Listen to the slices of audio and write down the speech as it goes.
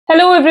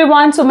Hello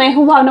everyone, सो मैं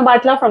हूं भावना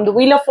बाटला from the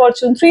wheel of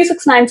Fortune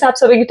 369 से आप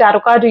सभी की टैरो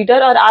कार्ड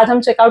रीडर। और आज हम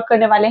चेकआउट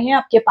करने वाले हैं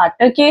आपके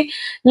पार्टनर के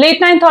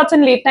late night thoughts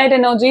and let night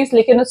energies.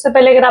 लेकिन उससे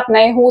पहले अगर आप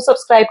नए हो,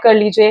 सब्सक्राइब कर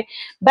लीजिए,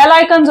 बेल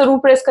आइकन जरूर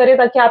प्रेस करें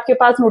ताकि आपके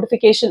पास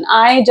नोटिफिकेशन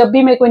आए जब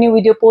भी मैं कोई न्यू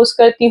वीडियो पोस्ट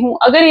करती हूँ।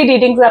 अगर ये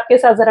रीडिंग्स आपके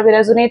साथ जरा भी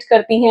रेजोनेट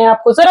करती हैं,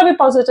 आपको जरा भी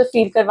पॉजिटिव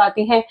फील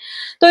करवाती हैं,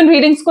 तो इन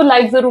रीडिंग्स को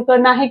लाइक जरूर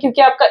करना है,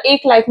 क्योंकि आपका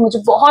एक लाइक मुझे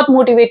बहुत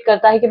मोटिवेट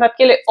करता है कि मैं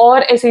आपके लिए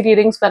और ऐसी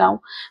रीडिंग्स बनाऊं।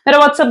 मेरा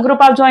व्हाट्सएप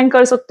ग्रुप आप ज्वाइन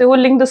कर सकते हो,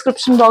 लिंक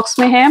डिस्क्रिप्शन बॉक्स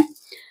में है।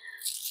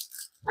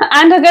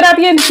 एंड अगर आप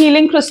ये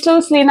हीलिंग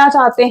क्रिस्टल्स लेना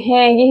चाहते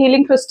हैं, ये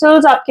हीलिंग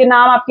क्रिस्टल्स आपके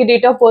नाम, आपके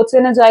डेट ऑफ बर्थ से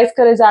एनर्जाइज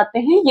करे जाते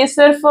हैं। ये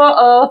सिर्फ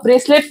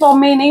ब्रेसलेट फॉर्म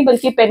में ही नहीं,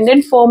 बल्कि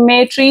पेंडेंट फॉर्म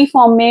में, ट्री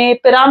फॉर्म में,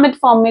 पिरामिड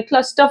फॉर्म में,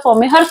 क्लस्टर फॉर्म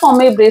में, हर फॉर्म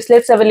में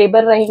ब्रेसलेट्स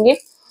अवेलेबल रहेंगे।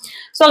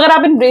 सो अगर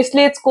आप इन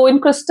ब्रेसलेट्स को, इन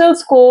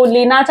क्रिस्टल्स को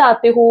लेना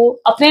चाहते हो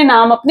अपने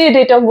नाम, अपने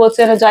डेट ऑफ बर्थ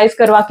से एनर्जाइज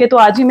करवा के, तो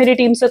आज ही मेरी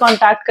टीम से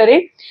कॉन्टैक्ट करें।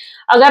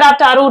 अगर आप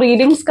टारो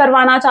रीडिंग्स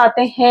करवाना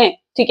चाहते हैं,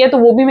 ठीक है, तो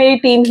वो भी मेरी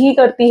टीम ही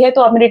करती है,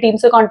 तो आप मेरी टीम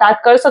से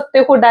कॉन्टैक्ट कर सकते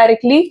हो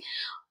डायरेक्टली।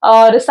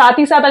 और साथ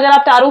ही साथ अगर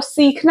आप टारो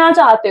सीखना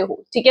चाहते हो,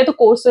 ठीक है, तो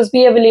कोर्सेज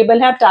भी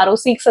अवेलेबल है, आप टारो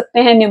सीख सकते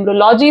हैं,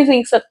 न्यूमरोलॉजी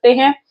सीख सकते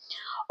हैं,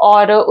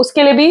 और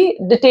उसके लिए भी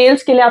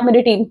डिटेल्स के लिए आप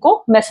मेरी टीम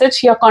को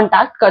मैसेज या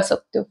कॉन्टैक्ट कर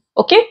सकते हो।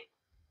 ओके,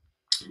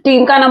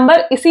 टीम का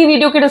नंबर इसी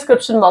वीडियो के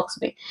डिस्क्रिप्शन बॉक्स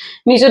में,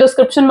 नीचे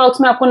डिस्क्रिप्शन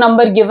बॉक्स में आपको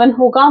नंबर गिवन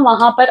होगा,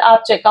 वहां पर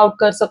आप चेकआउट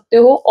कर सकते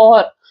हो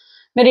और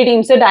मेरी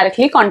टीम से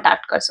डायरेक्टली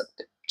कॉन्टैक्ट कर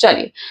सकते हो।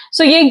 चलिए,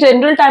 सो ये एक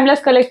जनरल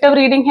टाइमलेस कलेक्टिव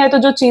रीडिंग है, तो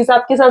जो चीज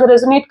आपके साथ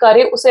रेजोनेट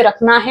करे उसे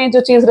रखना है, जो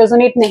चीज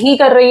रेजोनेट नहीं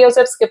कर रही है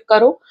उसे स्किप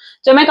करो।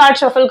 जब मैं कार्ड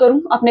शफल करूं,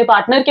 अपने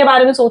पार्टनर के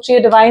बारे में सोचिए,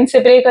 डिवाइन से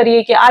प्रे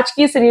करिए कि आज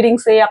की इस रीडिंग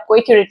से आपको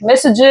एक्यूरेट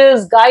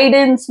मैसेजेस,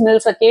 गाइडेंस मिल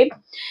सके।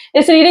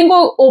 इस रीडिंग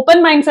को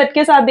ओपन माइंडसेट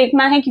के साथ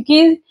देखना है,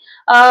 क्योंकि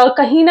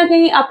कहीं ना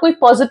कहीं आपको एक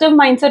पॉजिटिव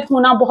माइंडसेट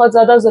होना बहुत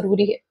ज्यादा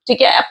जरूरी है।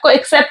 ठीक है, आपको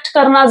एक्सेप्ट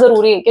करना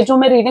जरूरी है कि जो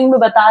मैं रीडिंग में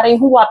बता रही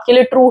हूँ वो आपके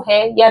लिए ट्रू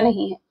है या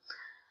नहीं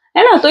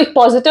है ना। तो एक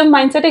पॉजिटिव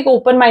माइंडसेट, एक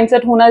ओपन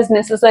माइंडसेट होना इज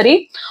नेसेसरी।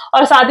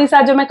 और साथ ही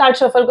साथ जब मैं कार्ड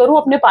शफल करूं,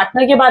 अपने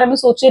पार्टनर के बारे में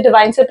सोचिए,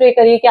 डिवाइन से प्रे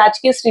करिए कि आज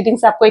की इस रीडिंग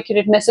से आपको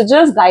एक्यूरेट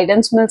मैसेजेस,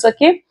 गाइडेंस मिल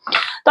सके।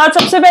 तो आज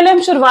सबसे पहले हम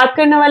शुरुआत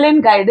करने वाले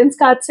हैं गाइडेंस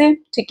कार्ड से।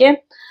 ठीक है,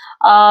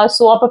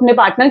 सो आप अपने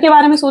पार्टनर के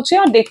बारे में सोचिए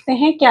और देखते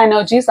हैं क्या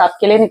एनर्जीज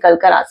आपके लिए निकल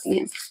कर आती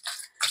हैं।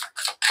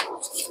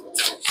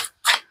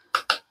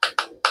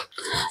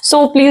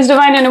 So please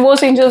divine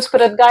universe, angels,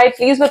 spirit guide,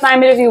 please बताएं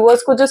मेरे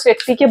व्यूअर्स को, जिस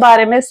व्यक्ति के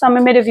बारे में इस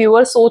समय मेरे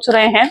व्यूअर्स सोच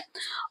रहे हैं,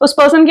 उस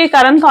पर्सन के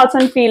करंट थॉट्स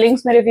एंड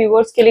फीलिंग्स मेरे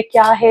व्यूअर्स के लिए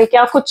क्या है,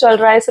 क्या कुछ चल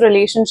रहा है इस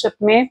रिलेशनशिप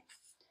में।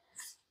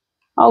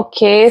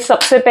 ओके,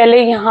 सबसे पहले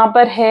यहाँ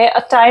पर है a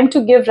time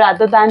to give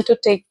rather than to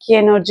take की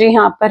एनर्जी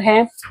यहाँ पर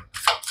है।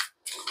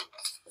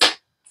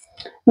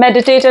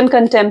 Meditate and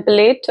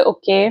contemplate.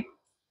 Okay,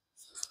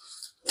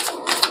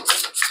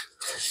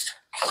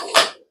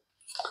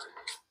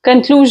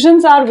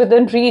 conclusions are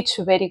within reach.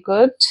 Very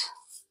good.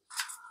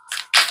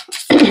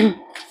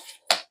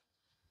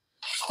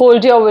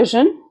 Hold your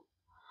vision.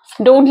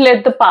 Don't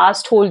let the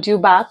past hold you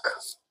back.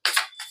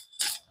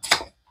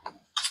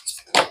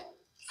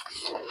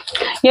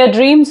 Your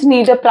dreams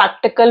need a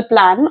practical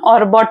plan.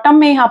 और bottom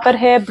में यहाँ पर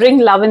है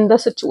bring love in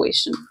the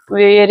situation.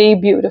 Very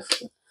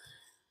beautiful.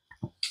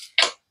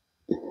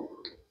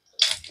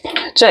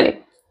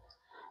 चलिए,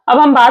 अब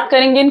हम बात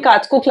करेंगे इन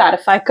कार्ड्स को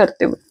क्लैरिफाई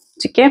करते हुए।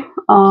 ठीक है,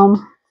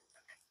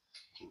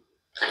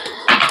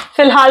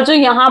 फिलहाल जो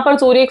यहाँ पर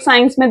ज़ोडिएक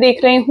साइंस में देख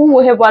रही हूँ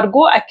वो है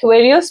वर्गो,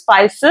 एक्वेरियस,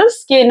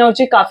 स्पाइसेस की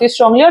एनर्जी काफी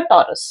स्ट्रांगली, और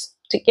टॉरस।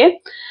 ठीक है,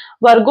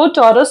 वर्गो,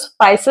 टॉरस,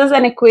 स्पाइसेस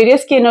एंड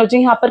एक्वेरियस की एनर्जी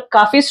यहाँ पर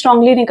काफी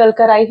स्ट्रांगली निकल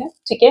कर आई है।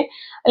 ठीक है,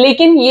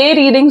 लेकिन ये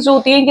रीडिंग्स जो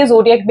होती है कि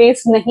ज़ोडिएक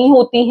बेस्ड नहीं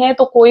होती हैं,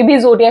 तो कोई भी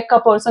ज़ोडिएक का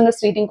पर्सन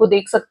इस रीडिंग को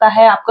देख सकता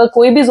है। आपका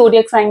कोई भी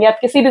ज़ोडिएक साइन, आप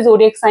किसी भी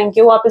ज़ोडिएक साइन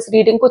के हो, आप इस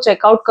रीडिंग को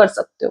चेकआउट कर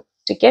सकते हो।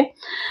 ठीक है,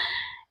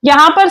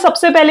 यहाँ पर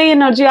सबसे पहले ये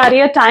एनर्जी आ रही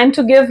है time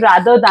to give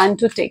rather than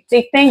to take.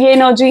 देखते हैं ये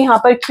एनर्जी यहाँ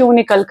पर क्यों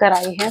निकल कर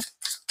आई है।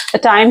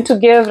 Time to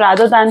give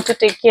rather than to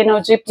take की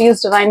एनर्जी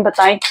प्लीज डिवाइन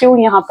बताएं क्यों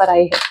यहाँ पर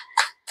आई है।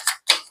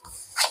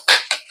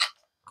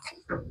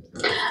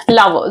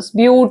 लवर्स,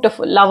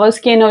 ब्यूटिफुल, लवर्स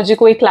की एनर्जी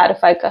को ही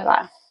क्लैरिफाई कर रहा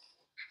है।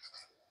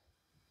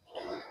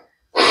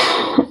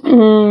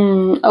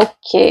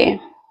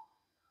 ओके,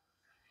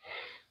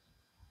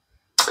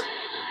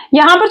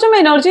 यहाँ पर जो मैं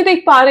एनर्जी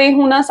देख पा रही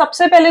हूँ ना,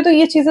 सबसे पहले तो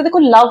ये चीजें देखो,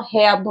 लव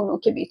है आप दोनों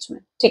के बीच में।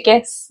 ठीक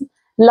है,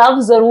 लव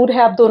जरूर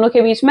है आप दोनों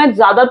के बीच में।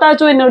 ज्यादातर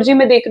जो एनर्जी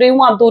में देख रही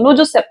हूँ, आप दोनों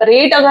जो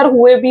सेपरेट अगर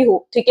हुए भी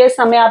हो, ठीक है, इस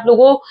समय आप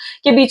लोगों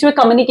के बीच में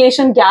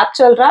कम्युनिकेशन गैप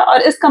चल रहा है,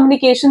 और इस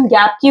कम्युनिकेशन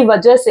गैप की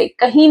वजह से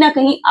कहीं ना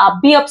कहीं आप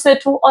भी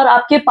अपसेट हो और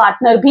आपके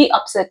पार्टनर भी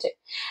अपसेट है।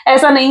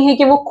 ऐसा नहीं है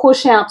कि वो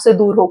खुश है आपसे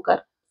दूर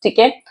होकर। ठीक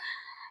है,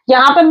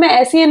 यहाँ पर मैं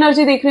ऐसी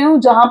एनर्जी देख रही हूँ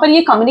जहां पर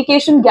ये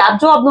कम्युनिकेशन गैप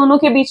जो आप दोनों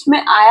के बीच में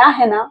आया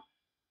है ना,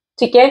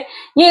 ठीक है,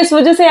 ये इस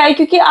वजह से आई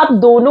क्योंकि आप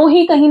दोनों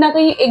ही कहीं ना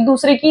कहीं एक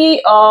दूसरे की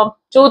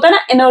जो होता है ना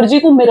एनर्जी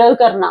को मिरर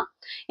करना,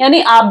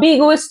 यानी आप भी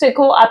इगोइस्टिक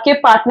हो, आपके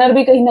पार्टनर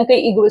भी कहीं ना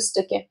कहीं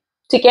इगोइस्टिक है।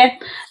 ठीक है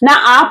ना,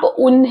 आप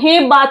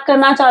उन्हें बात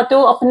करना चाहते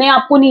हो अपने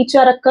आप को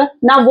नीचा रखकर,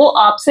 ना वो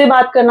आपसे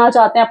बात करना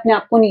चाहते हैं अपने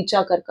आप को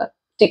नीचा कर कर।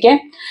 ठीक है।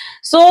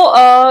 सो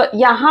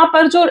यहाँ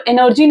पर जो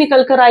एनर्जी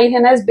निकल कर आई है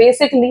ना, इस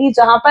बेसिकली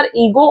जहां पर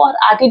ईगो और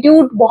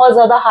एटीट्यूड बहुत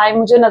ज्यादा हाई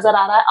मुझे नजर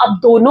आ रहा है अब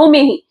दोनों में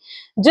ही,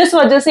 जिस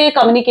वजह से ये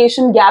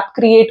कम्युनिकेशन गैप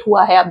क्रिएट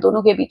हुआ है आप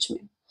दोनों के बीच में।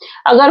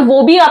 अगर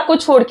वो भी आपको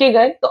छोड़ के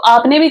गए तो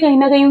आपने भी कहीं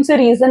ना कहीं उनसे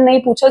रीजन नहीं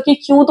पूछा कि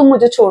क्यों तुम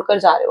मुझे छोड़कर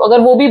जा रहे हो। अगर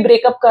वो भी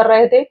ब्रेकअप कर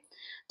रहे थे,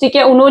 ठीक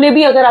है, उन्होंने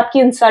भी अगर आपकी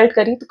इंसल्ट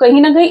करी तो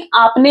कहीं ना कहीं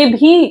आपने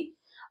भी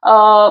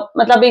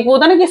मतलब एक वो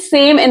होता ना कि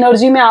सेम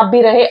एनर्जी में आप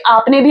भी रहे,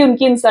 आपने भी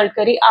उनकी इंसल्ट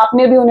करी,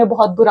 आपने भी उन्हें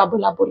बहुत बुरा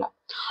भला बोला,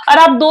 और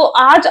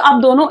आज आप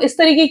दोनों इस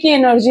तरीके की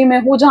एनर्जी में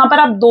हो जहां पर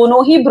आप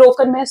दोनों ही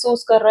ब्रोकन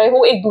महसूस कर रहे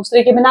हो, एक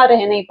दूसरे के बिना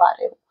रह नहीं पा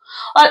रहे हो।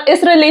 और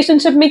इस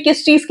रिलेशनशिप में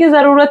किस चीज की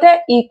जरूरत है?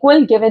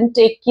 इक्वल गिव एंड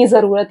टेक की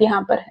जरूरत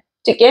यहाँ पर है,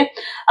 ठीक है।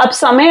 अब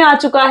समय आ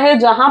चुका है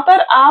जहां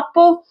पर आप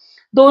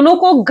दोनों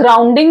को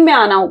ग्राउंडिंग में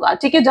आना होगा,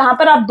 ठीक है, जहां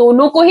पर आप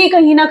दोनों को ही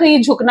कहीं ना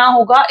कहीं झुकना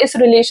होगा इस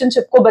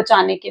रिलेशनशिप को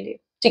बचाने के लिए,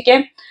 ठीक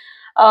है।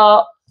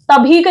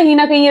 तभी कहीं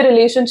ना कहीं ये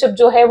रिलेशनशिप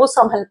जो है वो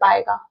संभल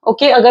पाएगा।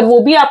 ओके, अगर वो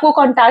भी आपको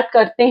कांटेक्ट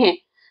करते हैं,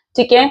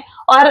 ठीक है,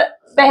 और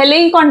पहले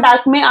ही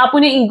कांटेक्ट में आप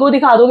उन्हें ईगो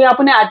दिखा दोगे, आप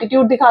उन्हें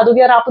एटीट्यूड दिखा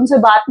दोगे और आप उनसे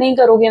बात नहीं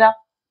करोगे ना,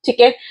 ठीक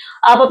है,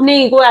 आप अपने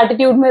ईगो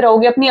एटीट्यूड में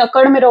रहोगे, अपनी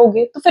अकड़ में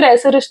रहोगे, तो फिर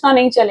ऐसे रिश्ता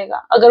नहीं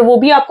चलेगा। अगर वो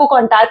भी आपको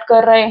कांटेक्ट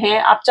कर रहे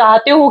हैं, आप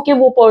चाहते हो कि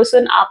वो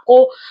पर्सन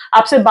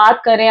आपसे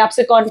बात करें,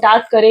 आपसे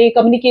कांटेक्ट करे,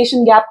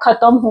 कम्युनिकेशन गैप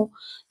खत्म हो,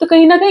 तो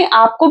कहीं ना कहीं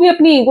आपको भी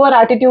अपनी ईगो और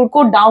एटीट्यूड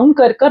को डाउन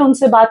कर कर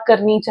उनसे बात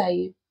करनी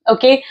चाहिए।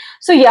 ओके,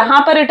 सो यहाँ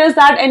पर इट इज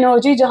दैट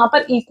एनर्जी जहां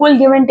पर इक्वल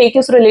गिव एंड टेक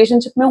इस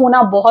रिलेशनशिप में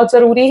होना बहुत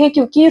जरूरी है,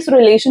 क्योंकि इस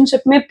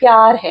रिलेशनशिप में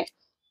प्यार है,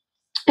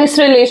 इस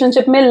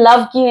रिलेशनशिप में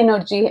लव की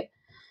एनर्जी है,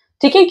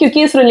 ठीक है,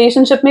 क्योंकि इस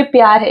रिलेशनशिप में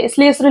प्यार है,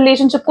 इसलिए इस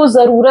रिलेशनशिप को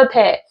जरूरत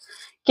है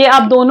कि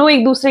आप दोनों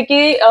एक दूसरे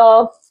के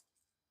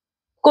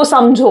को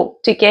समझो,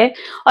 ठीक है,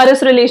 और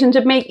इस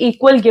रिलेशनशिप में एक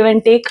इक्वल गिव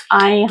एंड टेक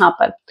आए। यहाँ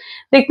पर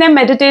देखते हैं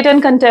मेडिटेट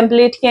एंड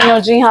कंटेम्पलेट की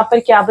एनर्जी यहाँ पर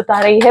क्या बता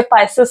रही है।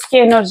 पाइसेस की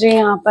एनर्जी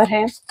यहाँ पर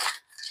है।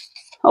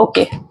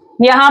 ओके,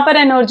 यहाँ पर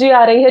एनर्जी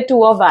आ रही है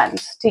टू ऑफ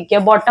वैंड्स, ठीक है।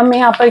 बॉटम में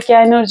यहाँ पर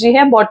क्या एनर्जी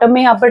है? बॉटम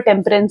में यहाँ पर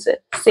टेम्परेंस है,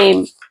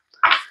 सेम।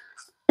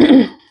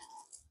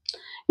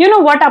 यू नो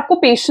व्हाट, आपको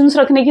पेशेंस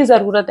रखने की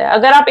जरूरत है।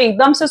 अगर आप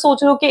एकदम से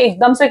सोच रहे हो कि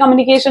एकदम से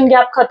कम्युनिकेशन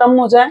गैप खत्म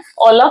हो जाए,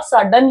 ऑल ऑफ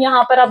सडन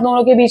यहाँ पर आप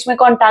दोनों के बीच में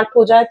कांटेक्ट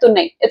हो जाए, तो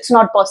नहीं, इट्स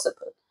नॉट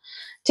पॉसिबल,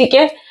 ठीक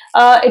है।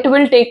 It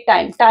will take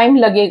time, time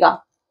लगेगा,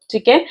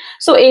 ठीक है।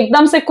 सो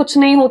एकदम से कुछ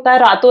नहीं होता है,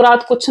 रातों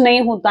रात कुछ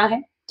नहीं होता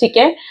है, ठीक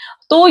है।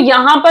 तो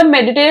यहाँ पर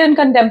मेडिटेट एंड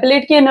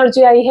कंटेम्पलेट की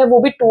एनर्जी आई है, वो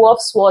भी टू ऑफ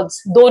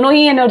स्वॉर्ड्स। दोनों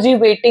ही एनर्जी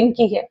वेटिंग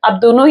की है। आप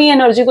दोनों ही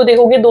एनर्जी को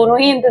देखोगे, दोनों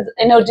ही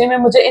एनर्जी में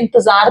मुझे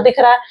इंतजार दिख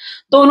रहा है,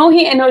 दोनों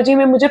ही एनर्जी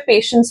में मुझे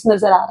पेशेंस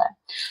नजर आ रहा है।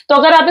 तो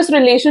अगर आप इस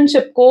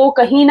रिलेशनशिप को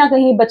कहीं ना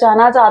कहीं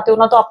बचाना चाहते हो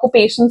ना, तो आपको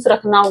पेशेंस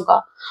रखना होगा।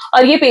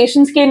 और ये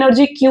पेशेंस की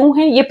एनर्जी क्यों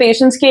है? ये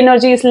पेशेंस की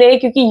एनर्जी इसलिए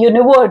क्योंकि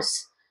यूनिवर्स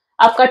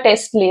आपका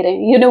टेस्ट ले रहे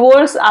हैं।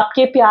 यूनिवर्स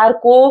आपके प्यार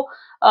को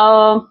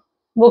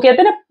वो कहते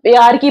हैं ना,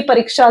 प्यार की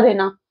परीक्षा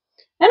देना,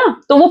 है ना,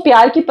 तो वो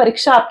प्यार की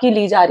परीक्षा आपकी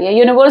ली जा रही है।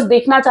 यूनिवर्स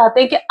देखना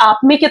चाहते हैं कि आप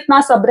में कितना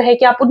सब्र है,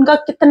 कि आप उनका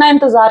कितना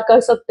इंतजार कर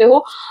सकते हो,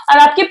 और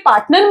आपके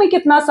पार्टनर में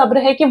कितना सब्र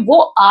है कि वो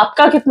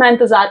आपका कितना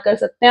इंतजार कर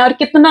सकते हैं और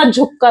कितना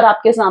झुककर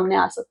आपके सामने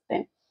आ सकते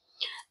हैं,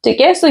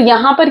 ठीक है। सो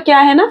यहाँ पर क्या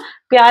है ना,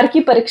 प्यार की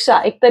परीक्षा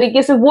एक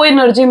तरीके से वो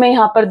एनर्जी में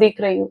यहाँ पर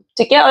देख रही हूँ,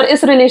 ठीक है। और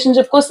इस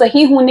रिलेशनशिप को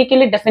सही होने के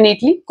लिए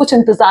डेफिनेटली कुछ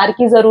इंतजार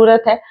की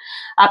जरूरत है।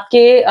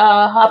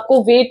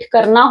 आपको वेट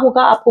करना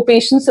होगा, आपको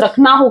पेशेंस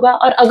रखना होगा।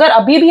 और अगर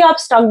अभी भी आप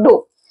स्टक्ड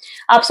हो,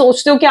 आप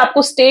सोचते हो कि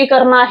आपको स्टे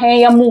करना है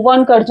या मूव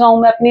ऑन कर जाऊं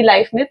मैं अपनी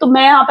लाइफ में, तो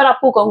मैं यहाँ पर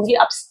आपको कहूंगी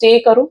आप स्टे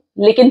करो,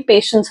 लेकिन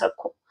पेशेंस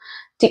रखो,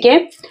 ठीक है,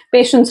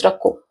 पेशेंस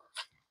रखो।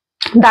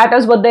 That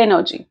is what the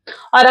energy.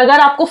 और अगर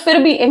आपको फिर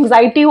भी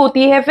एंग्जाइटी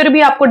होती है, फिर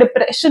भी आपको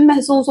डिप्रेशन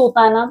महसूस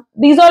होता है ना,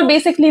 these are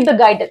basically the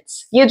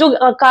guidance. ये जो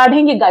कार्ड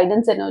है, ये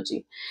गाइडेंस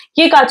एनर्जी,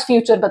 ये कार्ड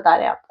फ्यूचर बता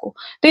रहे हैं आपको।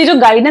 तो ये जो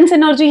गाइडेंस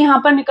एनर्जी यहाँ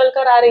पर निकल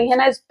कर आ रही है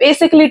ना, इज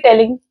बेसिकली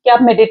टेलिंग कि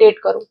आप मेडिटेट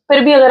करो।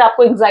 फिर भी अगर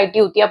आपको एंग्जाइटी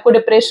होती है, आपको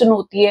डिप्रेशन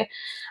होती है,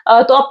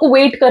 तो आपको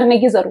वेट करने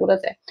की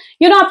जरूरत है।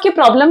 यू नो आपकी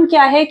प्रॉब्लम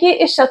क्या है कि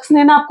इस शख्स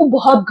ने ना आपको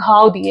बहुत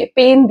घाव दिए,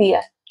 पेन दिया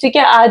है, ठीक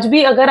है। आज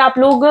भी अगर आप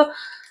लोग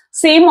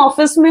सेम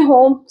ऑफिस में हो,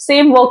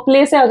 सेम वर्क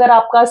प्लेस है, अगर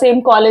आपका सेम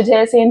कॉलेज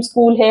है, सेम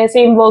स्कूल है,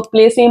 same work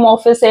place, same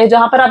office है,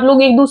 जहां पर आप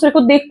लोग एक दूसरे को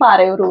देख पा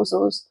रहे हो रोज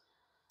रोज,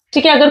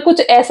 ठीक है, अगर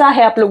कुछ ऐसा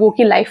है आप लोगों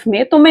की लाइफ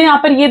में, तो मैं यहाँ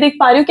पर ये देख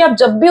पा रही हूँ कि आप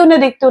जब भी उन्हें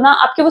देखते हो ना,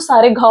 आपके वो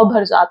सारे घाव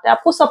भर जाते हैं,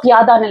 आपको सब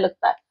याद आने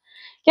लगता है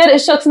कि यार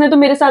इस शख्स ने तो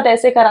मेरे साथ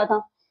ऐसे करा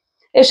था,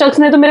 इस शख्स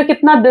ने तो मेरा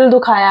कितना दिल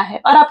दुखाया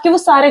है, और आपके वो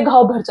सारे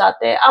घाव भर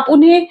जाते हैं। आप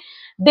उन्हें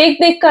देख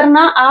देख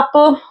करना, आप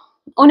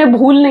उन्हें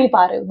भूल नहीं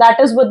पा रहे हो। That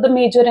is what the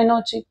major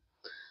energy,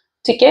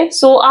 ठीक है।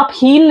 सो आप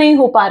हील नहीं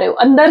हो पा रहे हो,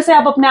 अंदर से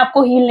आप अपने आप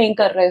को हील नहीं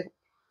कर रहे हो।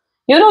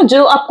 यू नो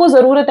जो आपको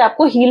जरूरत है,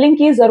 आपको हीलिंग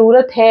की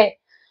जरूरत है,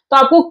 तो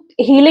आपको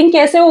हीलिंग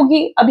कैसे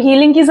होगी? अब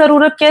हीलिंग की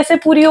जरूरत कैसे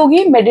पूरी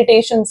होगी?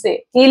 मेडिटेशन से।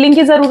 हीलिंग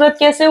की जरूरत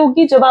कैसे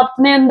होगी? जब आप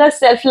अपने अंदर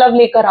सेल्फ लव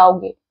लेकर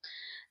आओगे,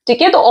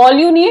 ठीक है। तो all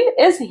you need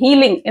is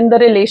healing in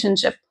the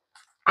relationship.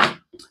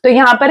 तो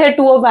यहाँ पर है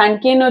टू ऑफ वैंड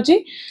की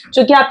एनर्जी,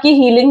 जो कि आपकी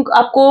हीलिंग,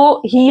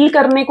 आपको हील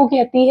करने को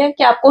कहती है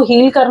कि आपको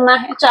हील करना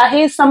है,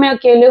 चाहे इस समय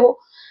अकेले हो,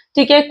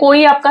 ठीक है,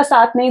 कोई आपका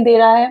साथ नहीं दे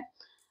रहा है,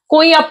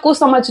 कोई आपको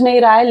समझ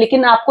नहीं रहा है,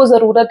 लेकिन आपको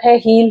जरूरत है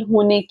हील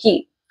होने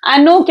की। आई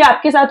नो कि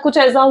आपके साथ कुछ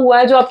ऐसा हुआ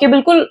है जो आपके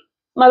बिल्कुल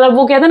मतलब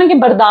वो कहते हैं ना कि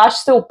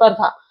बर्दाश्त से ऊपर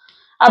था,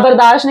 आप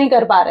बर्दाश्त नहीं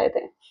कर पा रहे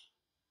थे,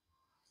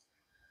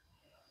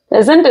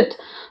 isn't it?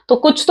 तो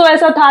कुछ तो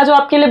ऐसा था जो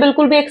आपके लिए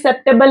बिल्कुल भी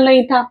एक्सेप्टेबल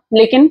नहीं था,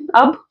 लेकिन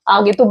अब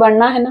आगे तो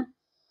बढ़ना है ना,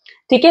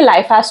 ठीक है।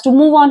 Life has to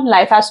move on,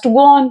 life has to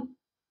go on.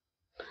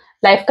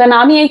 Life का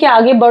नाम ही है कि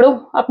आगे बढ़ो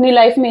अपनी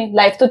लाइफ में,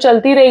 लाइफ तो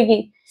चलती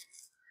रहेगी,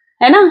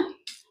 है ना।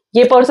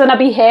 ये पर्सन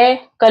अभी है,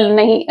 कल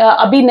नहीं,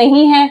 अभी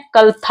नहीं है,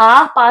 कल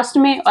था पास्ट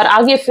में, और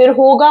आगे फिर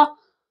होगा।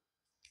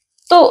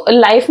 तो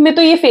लाइफ में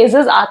तो ये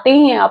फेजेस आते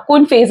ही हैं, आपको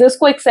इन फेजेस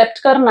को एक्सेप्ट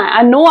करना है।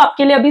 आई नो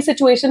आपके लिए अभी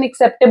सिचुएशन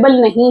एक्सेप्टेबल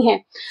नहीं है,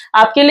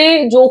 आपके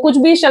लिए जो कुछ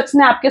भी शख्स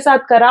ने आपके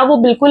साथ करा वो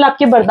बिल्कुल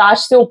आपके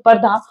बर्दाश्त से ऊपर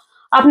था,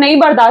 आप नहीं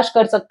बर्दाश्त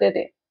कर सकते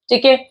थे,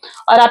 ठीक है।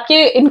 और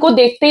आपके इनको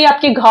देखते ही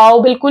आपके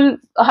घाव बिल्कुल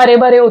हरे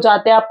भरे हो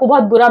जाते हैं, आपको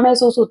बहुत बुरा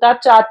महसूस होता है। आप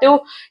चाहते हो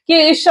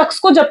कि इस शख्स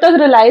को जब तक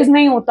रियलाइज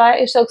नहीं होता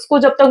है, इस शख्स को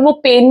जब तक वो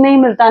पेन नहीं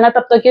मिलता है ना,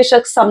 तब तक ये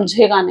शख्स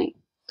समझेगा नहीं।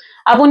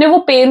 आप उन्हें वो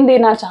पेन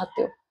देना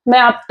चाहते हो, मैं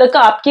आप तक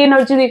आपकी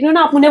एनर्जी देख रही हूँ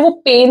ना, आप उन्हें वो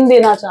पेन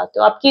देना चाहते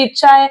हो, आपकी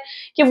इच्छा है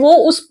कि वो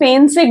उस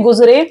पेन से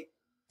गुजरे,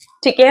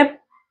 ठीक है।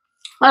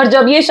 और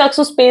जब ये शख्स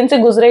उस पेन से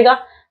गुजरेगा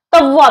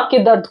तब वो आपके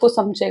दर्द को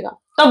समझेगा,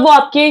 तब वो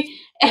आपकी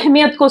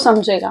अहमियत को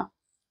समझेगा।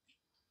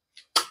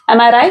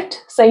 एम आई राइट?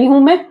 सही हूं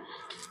मैं?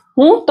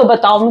 हूं तो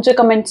बताओ मुझे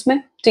कमेंट्स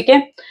में, ठीक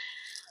है।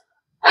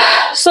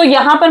 सो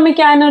यहां पर मैं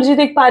क्या एनर्जी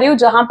देख पा रही हूं,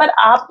 जहां पर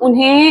आप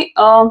उन्हें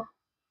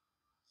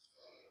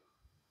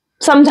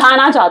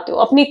समझाना चाहते हो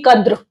अपनी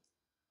कद्र,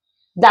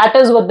 that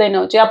is what the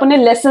energy. आप उन्हें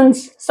लेसन,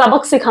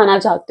 सबक सिखाना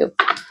चाहते हो,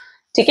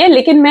 ठीक है।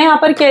 लेकिन मैं यहाँ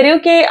पर कह रही हूँ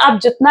कि आप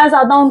जितना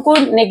ज्यादा उनको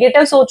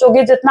नेगेटिव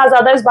सोचोगे, जितना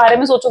ज्यादा इस बारे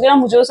में सोचोगे ना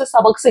मुझे उसे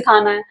सबक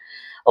सिखाना है,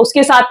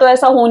 उसके साथ तो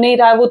ऐसा हो नहीं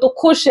रहा है, वो तो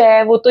खुश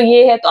है, वो तो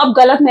ये है, तो आप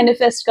गलत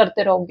मैनिफेस्ट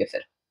करते रहोगे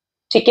फिर,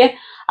 ठीक है।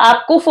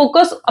 आपको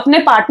फोकस अपने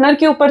पार्टनर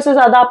के ऊपर से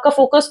ज्यादा आपका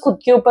फोकस खुद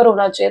के ऊपर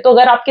होना चाहिए। तो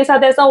अगर आपके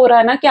साथ ऐसा हो रहा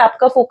है ना कि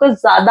आपका फोकस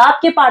ज्यादा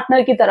आपके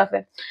पार्टनर की तरफ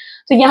है,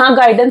 तो यहाँ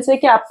गाइडेंस है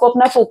कि आपको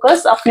अपना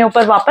फोकस अपने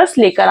ऊपर वापस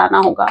लेकर आना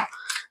होगा।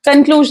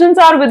 Conclusions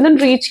are with in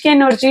reach की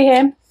एनर्जी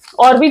है,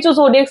 और भी जो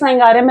ज़ोडिएक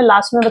साइन आ रहे हैं मैं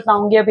लास्ट में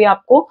बताऊंगी। अभी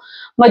आपको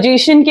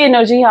मजिशियन की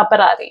एनर्जी यहाँ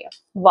पर आ रही है,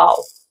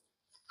 वाओ।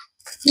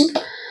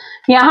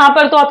 यहाँ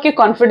पर तो आपके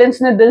कॉन्फिडेंस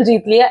ने दिल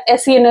जीत लिया,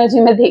 ऐसी एनर्जी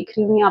मैं देख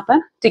रही हूँ यहाँ पर,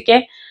 ठीक है।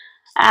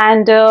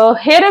 एंड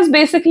हियर इज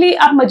बेसिकली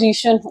आप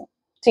मजिशियन हो,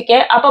 ठीक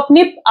है। आप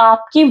अपनी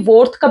आपकी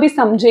वर्थ कभी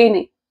समझे ही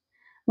नहीं,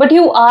 बट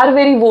यू आर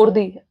वेरी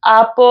वर्दी।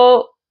 आप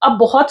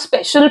बहुत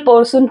स्पेशल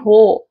पर्सन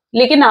हो,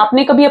 लेकिन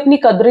आपने कभी अपनी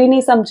कदर ही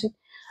नहीं समझी।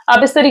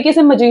 आप इस तरीके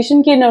से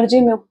मजिशियन की एनर्जी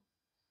में हो,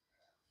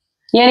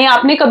 यानी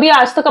आपने कभी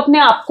आज तक अपने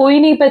आप को ही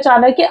नहीं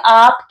पहचाना कि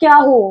आप क्या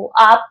हो,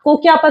 आपको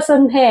क्या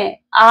पसंद है,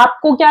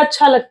 आपको क्या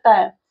अच्छा लगता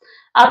है।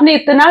 आपने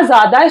इतना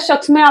ज्यादा इस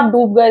शख्स में आप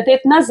डूब गए थे,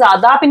 इतना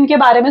ज्यादा आप इनके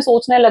बारे में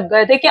सोचने लग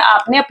गए थे कि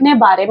आपने अपने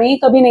बारे में ही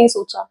कभी नहीं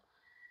सोचा।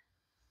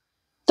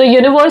 तो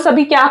यूनिवर्स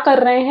अभी क्या कर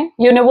रहे हैं,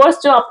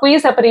 यूनिवर्स जो आपको ये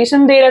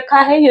सेपरेशन दे रखा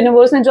है,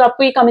 यूनिवर्स ने जो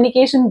आपको ये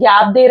कम्युनिकेशन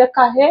गैप दे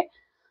रखा है,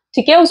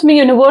 ठीक है, उसमें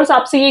यूनिवर्स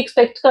आपसे ये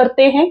एक्सपेक्ट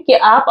करते हैं कि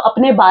आप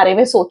अपने बारे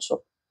में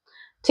सोचो,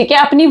 ठीक है।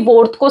 अपनी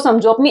वर्थ को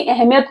समझो, अपनी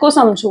अहमियत को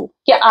समझो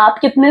कि आप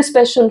कितने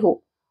स्पेशल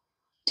हो,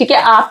 ठीक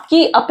है।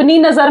 आपकी अपनी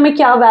नजर में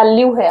क्या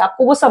वैल्यू है,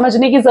 आपको वो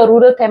समझने की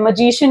जरूरत है।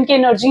 मजिशियन की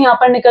एनर्जी यहाँ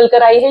पर निकल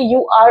कर आई है,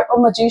 you are a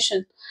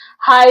magician.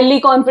 Highly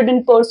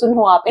confident person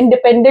हो आप,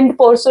 इंडिपेंडेंट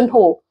पर्सन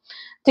हो,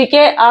 ठीक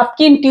है।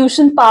 आपकी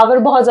इंट्यूशन पावर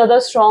बहुत ज्यादा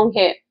स्ट्रांग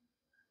है,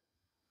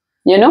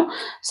 यू नो।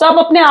 सो आप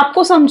अपने आप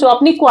को समझो,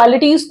 अपनी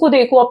क्वालिटीज को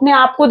देखो, अपने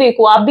आप को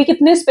देखो, आप भी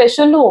कितने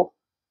स्पेशल हो।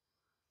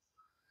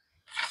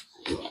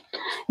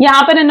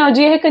 यहाँ पर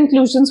एनर्जी है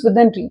कंक्लूजन्स विद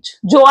इन रीच,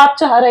 जो आप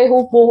चाह रहे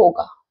हो वो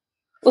होगा।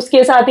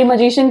 उसके साथ ही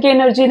मजिशियन की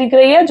एनर्जी निकल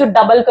रही है जो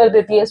डबल कर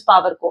देती है इस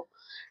पावर को।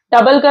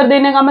 डबल कर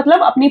देने का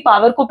मतलब अपनी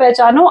पावर को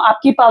पहचानो,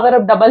 आपकी पावर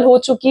अब डबल हो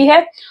चुकी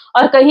है,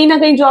 और कहीं ना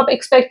कहीं जो आप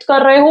एक्सपेक्ट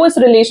कर रहे हो इस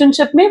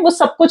रिलेशनशिप में वो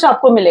सब कुछ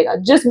आपको मिलेगा।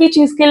 जिस भी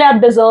चीज के लिए आप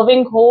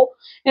डिजर्विंग हो,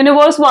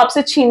 यूनिवर्स वो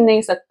आपसे छीन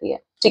नहीं सकती है,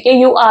 ठीक है।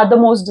 You are the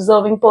most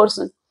deserving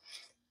person.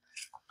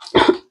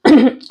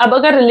 अब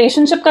अगर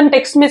रिलेशनशिप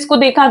कंटेक्स्ट में इसको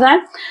देखा जाए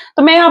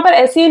तो मैं यहाँ पर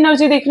ऐसी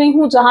एनर्जी देख रही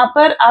हूँ जहां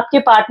पर आपके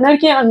पार्टनर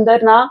के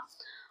अंदर ना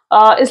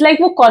इट्स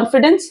लाइक वो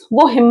कॉन्फिडेंस,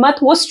 वो हिम्मत,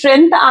 वो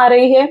स्ट्रेंथ आ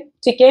रही है,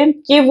 ठीक है,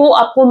 कि वो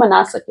आपको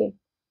मना सके।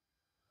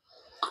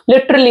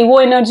 लिटरली वो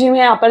एनर्जी मैं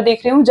यहाँ पर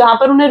देख रही हूँ जहां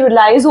पर उन्हें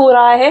रियलाइज हो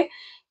रहा है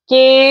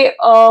कि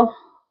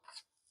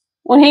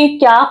उन्हें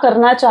क्या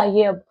करना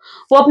चाहिए। अब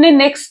वो अपने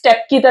नेक्स्ट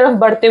स्टेप की तरफ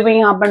बढ़ते हुए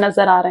यहाँ पर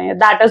नजर आ रहे हैं।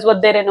 That is what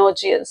their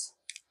energy is.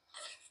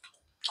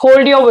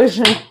 Hold your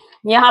vision,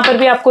 यहाँ पर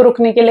भी आपको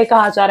रुकने के लिए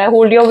कहा जा रहा है।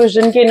 होल्ड योर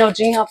विजन की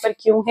एनर्जी यहाँ पर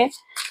क्यों है,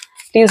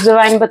 प्लीज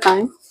डिवाइन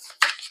बताएं।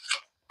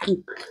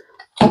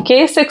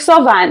 ओके, 6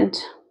 ऑफ वैंड,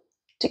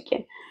 ठीक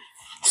है।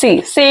 सी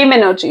सेम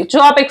एनर्जी, जो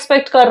आप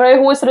एक्सपेक्ट कर रहे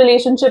हो इस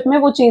रिलेशनशिप में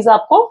वो चीज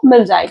आपको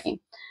मिल जाएगी।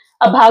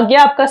 अब भाग्य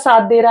आपका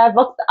साथ दे रहा है,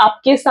 वक्त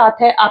आपके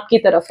साथ है, आपकी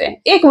तरफ है।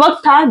 एक वक्त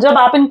था जब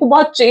आप इनको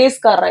बहुत चेस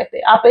कर रहे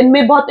थे, आप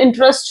इनमें बहुत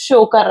इंटरेस्ट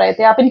शो कर रहे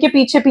थे, आप इनके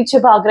पीछे पीछे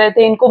भाग रहे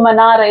थे, इनको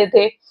मना रहे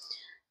थे,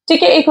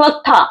 ठीक है। एक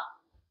वक्त था,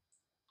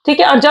 ठीक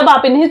है। और जब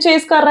आप इन्हें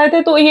चेस कर रहे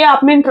थे तो ये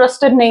आप में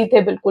इंटरेस्टेड नहीं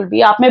थे बिल्कुल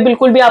भी, आप में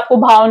बिल्कुल भी आपको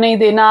भाव नहीं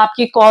देना,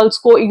 आपकी कॉल्स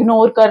को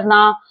इग्नोर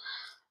करना,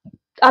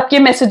 आपके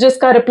मैसेजेस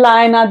का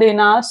रिप्लाई ना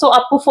देना, सो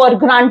आपको फॉर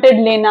ग्रांटेड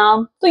लेना,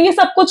 तो ये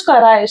सब कुछ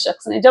करा है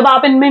शख्स ने जब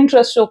आप इनमें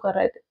इंटरेस्ट शो कर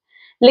रहे थे।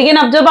 लेकिन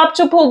अब जब आप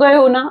चुप हो गए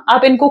हो ना,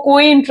 आप इनको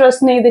कोई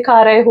इंटरेस्ट नहीं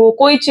दिखा रहे हो,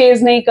 कोई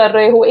चेज नहीं कर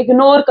रहे हो,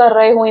 इग्नोर कर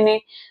रहे हो, इन्हें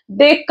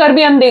देख कर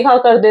भी अनदेखा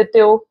कर देते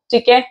हो,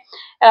 ठीक है,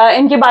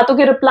 इनकी बातों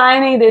के रिप्लाई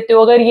नहीं देते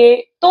हो अगर ये,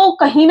 तो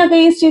कहीं ना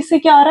कहीं इस चीज से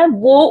क्या हो रहा है,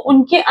 वो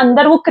उनके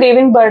अंदर वो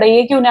क्रेविंग बढ़ रही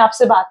है कि उन्हें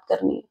आपसे बात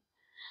करनी है।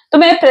 तो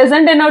मैं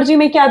प्रेजेंट एनर्जी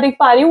में क्या देख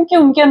पा रही हूँ कि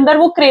उनके अंदर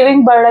वो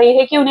क्रेविंग बढ़ रही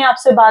है कि उन्हें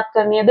आपसे बात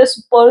करनी है। This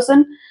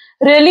person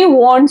really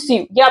wants you,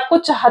 ये आपको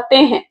चाहते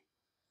हैं,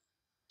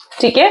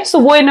 ठीक है। सो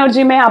वो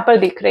एनर्जी मैं यहाँ पर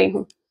दिख रही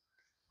हूँ।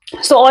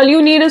 So all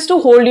you need is to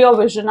hold your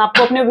vision,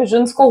 आपको अपने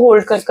विजन्स को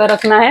होल्ड कर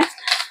रखना है,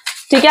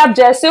 ठीक है। आप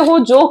जैसे हो,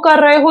 जो कर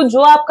रहे हो,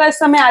 जो आपका इस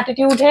समय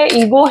एटीट्यूड है,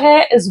 ईगो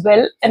है, इज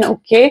वेल एंड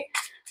ओके,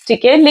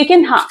 ठीक है।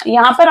 लेकिन हाँ,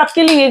 यहाँ पर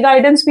आपके लिए ये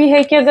गाइडेंस भी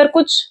है कि अगर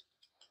कुछ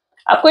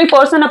आप कोई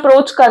पर्सन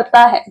अप्रोच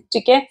करता है,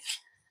 ठीक है,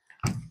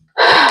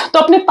 तो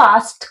अपने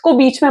पास्ट को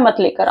बीच में मत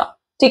लेकर आओ,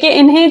 ठीक है।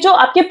 इन्हें जो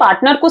आपके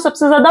पार्टनर को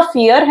सबसे ज्यादा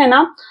फियर है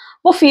ना,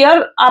 वो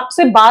फियर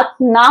आपसे बात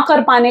ना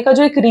कर पाने का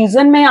जो एक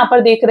रीजन मैं यहाँ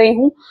पर देख रही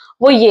हूँ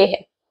वो ये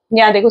है।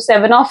 यहाँ देखो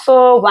 7 ऑफ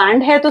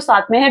वैंड है, तो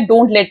साथ में है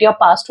don't let your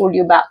past hold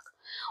you back.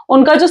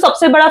 उनका जो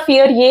सबसे बड़ा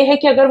फियर ये है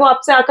कि अगर वो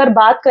आपसे आकर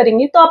बात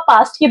करेंगे तो आप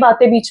पास्ट की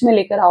बातें बीच में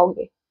लेकर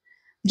आओगे,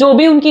 जो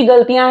भी उनकी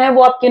गलतियां हैं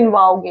वो आप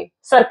गिनवाओगे,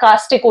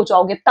 सरकास्टिक हो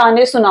जाओगे,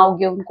 ताने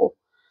सुनाओगे उनको,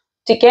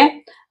 ठीक है।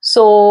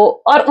 सो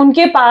और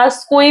उनके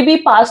पास कोई भी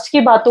पास्ट की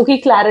बातों की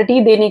क्लैरिटी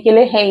देने के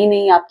लिए है ही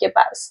नहीं आपके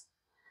पास।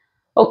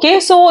 Okay,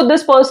 so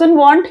this person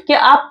want कि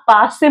आप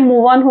पास्ट से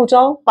मूव ऑन हो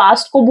जाओ,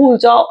 पास्ट को भूल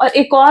जाओ और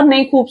एक और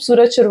नई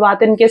खूबसूरत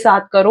शुरुआत इनके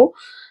साथ करो,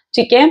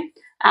 ठीक है।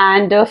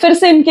 एंड फिर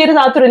से इनके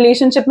साथ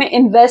रिलेशनशिप में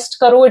इन्वेस्ट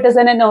करो, it is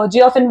an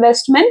energy of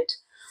investment.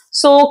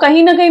 सो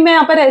कहीं ना कहीं मैं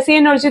यहाँ पर ऐसी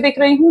एनर्जी देख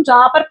रही हूँ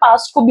जहां पर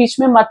पास्ट को बीच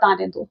में मत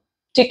आने दो,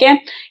 ठीक है।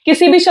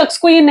 किसी भी शख्स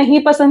को ये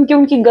नहीं पसंद कि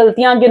उनकी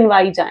गलतियां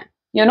गिनवाई जाएं,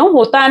 यू नो,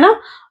 होता है ना,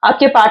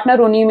 आपके पार्टनर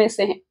उन्हीं में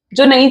से हैं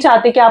जो नहीं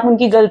चाहते कि आप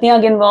उनकी गलतियां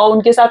गिनवाओ,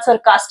 उनके साथ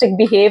सरकास्टिक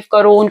बिहेव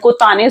करो, उनको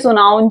ताने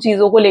सुनाओ उन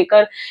चीजों को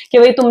लेकर कि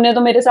भाई तुमने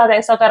तो मेरे साथ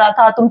ऐसा करा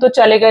था, तुम तो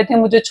चले गए थे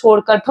मुझे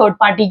छोड़कर थर्ड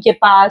पार्टी के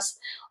पास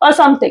और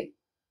समथिंग,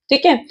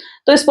 ठीक है।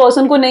 तो इस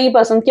पर्सन को नहीं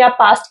पसंद कि आप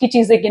पास्ट की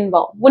चीजें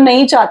गिनवाओ, वो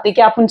नहीं चाहते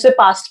कि आप उनसे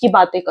पास्ट की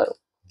बातें करो,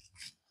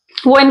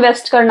 वो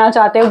इन्वेस्ट करना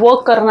चाहते हैं,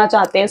 वर्क करना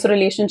चाहते हैं इस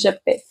रिलेशनशिप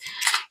पे।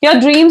 Your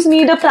dreams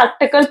need a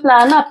practical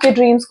plan, आपके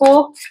ड्रीम्स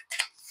को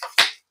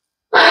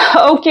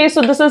okay,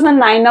 so this is the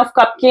 9 of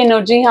cup की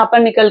एनर्जी यहाँ पर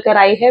निकल कर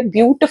आई है।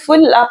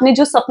 ब्यूटिफुल, आपने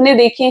जो सपने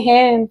देखे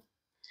हैं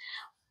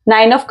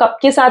 9 ऑफ कप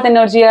के साथ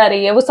एनर्जी आ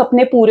रही है, वो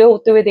सपने पूरे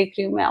होते हुए देख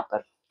रही हूँ मैं यहाँ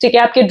पर, ठीक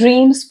है। आपके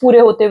ड्रीम्स पूरे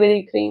होते हुए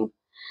देख रही हूँ।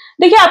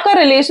 देखिए आपका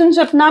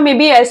रिलेशनशिप ना मे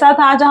बी ऐसा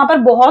था जहां पर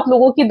बहुत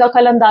लोगों की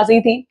दखल अंदाजी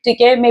थी,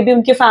 ठीक है, मे बी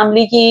उनकी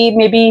फैमिली की,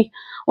 मे बी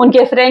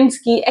उनके फ्रेंड्स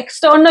की,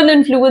 एक्सटर्नल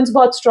इन्फ्लुएंस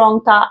बहुत स्ट्रांग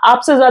था,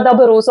 आपसे ज्यादा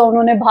भरोसा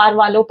उन्होंने बाहर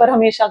वालों पर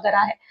हमेशा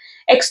करा है,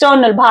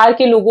 एक्सटर्नल बाहर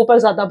के लोगों पर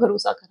ज्यादा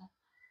भरोसा करा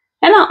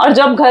है ना। और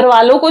जब घर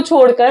वालों को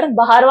छोड़कर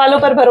बाहर वालों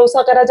पर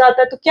भरोसा करा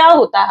जाता है तो क्या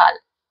होता है हाल,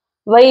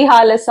 वही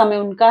हाल इस समय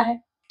उनका है,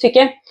 ठीक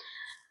है।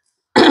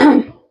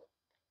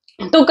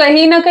 तो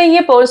कहीं ना कहीं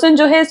ये पर्सन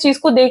जो है इस चीज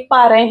को देख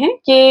पा रहे हैं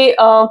कि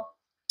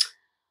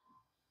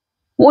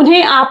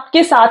उन्हें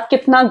आपके साथ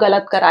कितना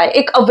गलत करा है,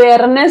 एक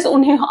अवेयरनेस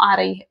उन्हें आ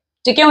रही है,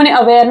 ठीक है। उन्हें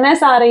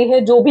अवेयरनेस आ रही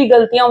है जो भी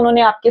गलतियां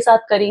उन्होंने आपके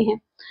साथ करी हैं,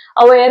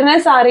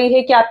 अवेयरनेस आ रही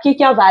है कि आपकी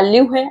क्या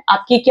वैल्यू है,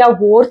 आपकी क्या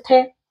वर्थ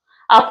है,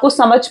 आपको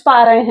समझ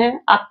पा रहे हैं,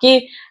 आपके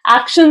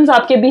एक्शंस,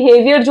 आपके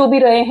बिहेवियर जो भी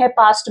रहे हैं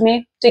पास्ट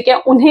में, ठीक है,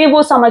 उन्हें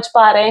वो समझ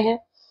पा रहे हैं।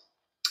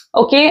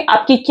 ओके,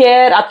 आपकी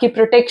केयर, आपकी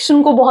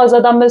प्रोटेक्शन को बहुत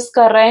ज्यादा मिस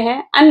कर रहे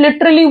हैं एंड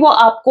लिटरली वो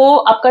आपको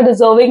आपका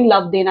डिजर्विंग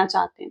लव देना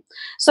चाहते हैं।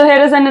 So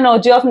here is an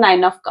energy of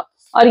 9 of cup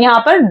और यहाँ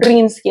पर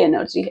ड्रीम्स की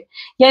एनर्जी है,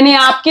 यानी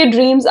आपके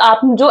ड्रीम्स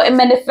आप जो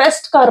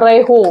मैनिफेस्ट कर रहे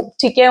हो,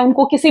 ठीक है,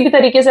 उनको किसी भी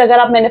तरीके से अगर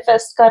आप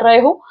मैनिफेस्ट कर रहे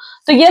हो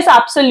तो यस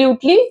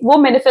एब्सोल्युटली वो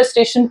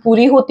मैनिफेस्टेशन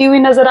पूरी होती हुई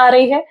नजर आ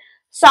रही है।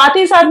 साथ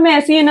ही साथ मैं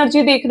ऐसी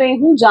एनर्जी देख रही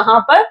हूं जहां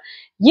पर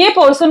ये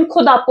पर्सन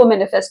खुद आपको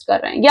मैनिफेस्ट कर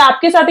रहे हैं या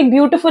आपके साथ एक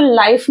ब्यूटीफुल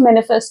लाइफ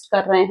मैनिफेस्ट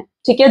कर रहे हैं,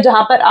 ठीक है,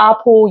 जहां पर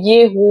आप हो,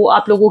 ये हो,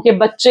 आप लोगों के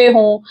बच्चे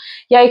हो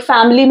या एक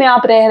फैमिली में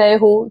आप रह रहे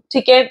हो,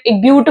 ठीक है,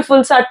 एक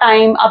ब्यूटीफुल सा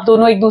टाइम आप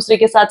दोनों एक दूसरे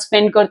के साथ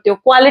स्पेंड करते हो,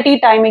 क्वालिटी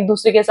टाइम एक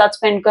दूसरे के साथ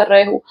स्पेंड कर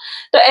रहे हो,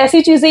 तो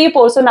ऐसी चीजें ये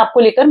पर्सन आपको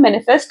लेकर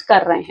मैनिफेस्ट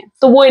कर रहे हैं।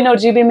 तो वो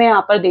एनर्जी भी मैं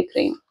यहाँ पर देख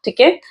रही हूँ,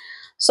 ठीक है।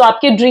 सो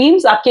आपके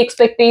ड्रीम्स, आपके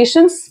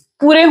एक्सपेक्टेशंस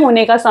पूरे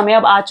होने का समय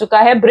अब आ चुका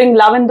है। Bring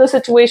love in the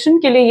situation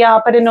के लिए यहाँ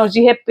पर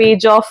एनर्जी है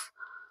पेज ऑफ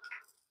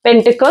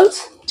पेंटिकल्स,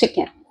 ठीक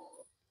है।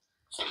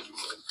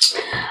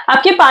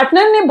 आपके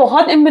पार्टनर ने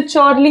बहुत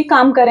इमेच्योरली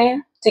काम करे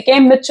हैं, ठीक है,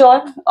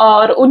 इमेच्योर,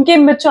 और उनके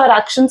इमेच्योर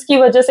एक्शंस की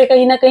वजह से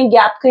कहीं ना कहीं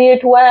गैप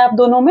क्रिएट हुआ है आप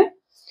दोनों में,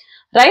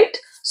 राइट।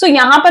 सो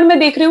यहां पर मैं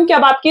देख रही हूं कि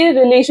अब आपके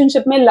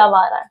रिलेशनशिप में लव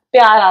आ रहा है,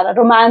 प्यार आ रहा है,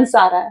 रोमांस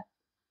आ रहा है,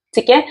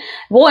 ठीक है।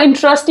 वो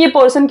इंटरेस्ट ये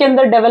पर्सन के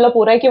अंदर डेवलप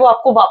हो रहा है कि वो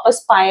आपको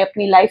वापस पाए,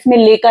 अपनी लाइफ में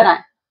लेकर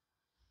आए,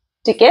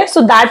 ठीक है,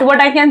 so that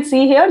what I can see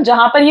here,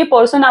 जहां पर ये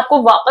पर्सन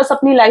आपको वापस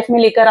अपनी लाइफ में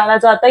लेकर आना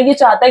चाहता है, ये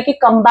चाहता है कि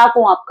कम बैक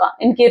हो आपका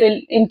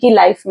इनकी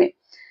लाइफ में।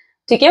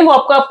 ठीक है, वो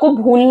आपको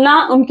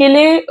भूलना उनके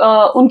लिए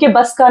उनके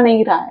बस का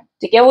नहीं रहा है।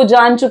 ठीक है, वो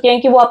जान चुके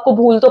हैं कि वो आपको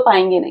भूल तो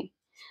पाएंगे नहीं,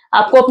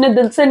 आपको अपने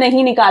दिल से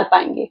नहीं निकाल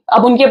पाएंगे।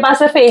 अब उनके पास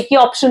सिर्फ एक ही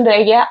ऑप्शन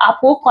रह गया है,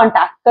 आपको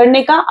कांटेक्ट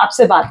करने का,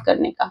 आपसे बात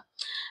करने का,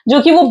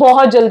 जो कि वो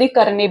बहुत जल्दी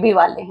करने भी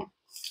वाले हैं।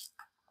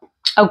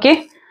 ओके,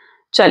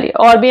 चलिए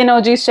और भी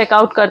एनर्जीज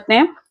चेकआउट करते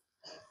हैं।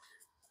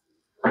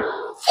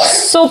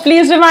 So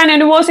please divine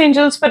universe,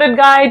 angel, spirit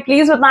guide,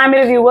 please बताएं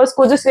मेरे व्यूअर्स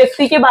को जिस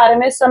व्यक्ति के बारे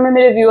में इस समय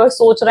मेरे व्यूअर्स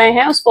सोच रहे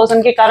हैं, उस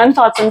पर्सन के करंट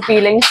थॉट्स एंड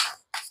फीलिंग्स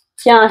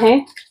क्या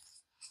हैं।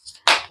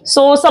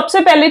 सो सबसे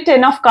पहले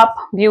 10 of cup,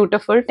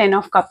 beautiful 10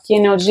 of cup की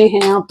एनर्जी है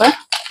यहाँ पर।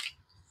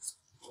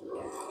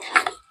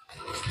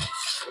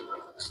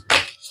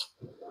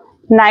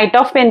 Night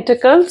of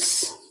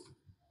pentacles,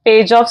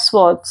 page of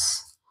swords,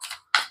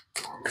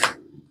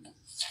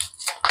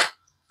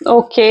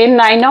 okay,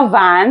 9 of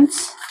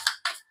wands,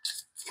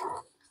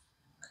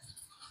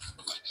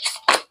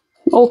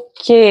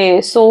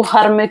 okay, so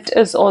hermit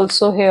is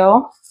also here.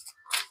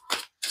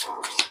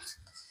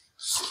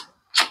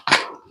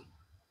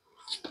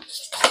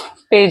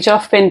 Page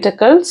of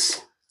Pentacles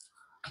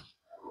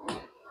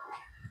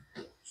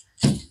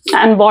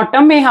and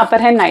bottom में यहाँ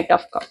पर है Knight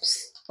of Cups.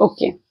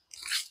 Okay.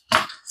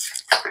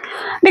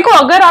 देखो,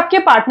 अगर आपके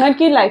पार्टनर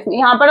की लाइफ में,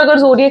 यहाँ पर अगर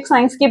ज़ोडिएक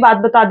साइंस की बात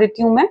बता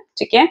देती हूँ मैं,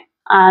 ठीक है,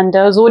 एंड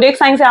ज़ोडिएक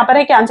साइंस यहाँ पर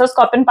है cancer,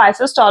 scorpion,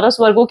 Pisces, taurus,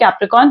 Virgo,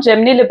 Capricorn,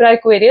 Gemini, Libra,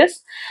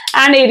 Aquarius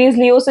and Aries,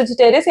 Leo,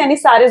 Sagittarius, यानी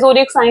सारे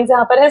ज़ोडिएक साइंस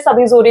यहाँ पर है।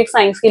 सभी ज़ोडिएक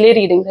साइंस के लिए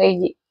रीडिंग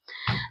रहेगी।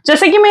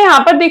 जैसे कि मैं यहाँ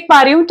पर देख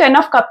पा रही हूँ 10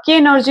 ऑफ कप की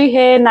एनर्जी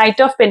है,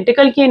 नाइट ऑफ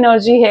पेंटिकल की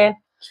एनर्जी है,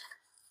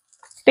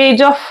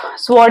 पेज ऑफ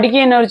स्वॉर्ड की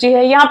एनर्जी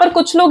है। यहाँ पर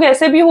कुछ लोग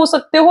ऐसे भी हो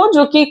सकते हो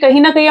जो कि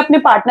कहीं ना कहीं अपने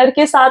पार्टनर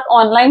के साथ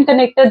ऑनलाइन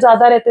कनेक्टेड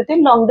ज्यादा रहते थे,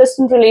 लॉन्ग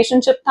डिस्टेंस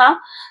रिलेशनशिप था,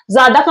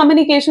 ज्यादा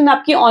कम्युनिकेशन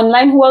आपकी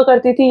ऑनलाइन हुआ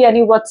करती थी,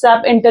 यानी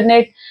व्हाट्सएप,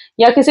 इंटरनेट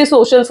या किसी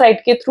सोशल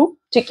साइट के थ्रू।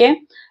 ठीक है,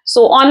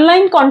 सो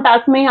ऑनलाइन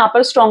कॉन्टैक्ट में यहाँ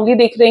पर स्ट्रांगली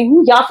देख रही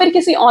हूँ, या फिर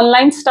किसी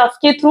ऑनलाइन स्टफ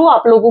के थ्रू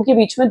आप लोगों के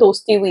बीच में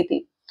दोस्ती हुई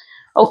थी।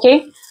 ओके,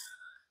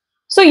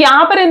 सो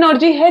यहाँ पर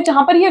एनर्जी है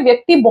जहां पर ये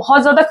व्यक्ति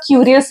बहुत ज्यादा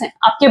क्यूरियस है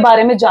आपके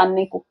बारे में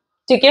जानने को।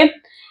 ठीक है,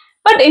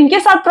 बट इनके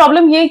साथ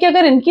प्रॉब्लम ये है कि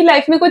अगर इनकी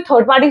लाइफ में कोई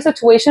थर्ड पार्टी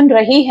सिचुएशन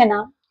रही है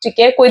ना, ठीक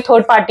है, कोई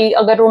थर्ड पार्टी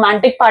अगर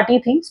रोमांटिक पार्टी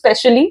थी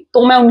स्पेशली,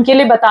 तो मैं उनके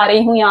लिए बता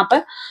रही हूँ यहाँ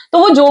पर, तो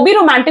वो जो भी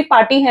रोमांटिक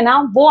पार्टी है ना,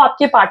 वो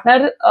आपके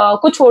पार्टनर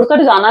को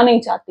छोड़कर जाना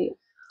नहीं चाहती है।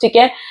 ठीक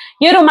है,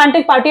 ये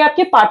रोमांटिक पार्टी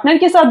आपके पार्टनर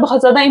के साथ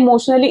बहुत ज्यादा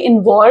इमोशनली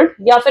इन्वॉल्व,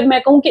 या फिर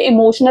मैं कहूँ कि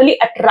इमोशनली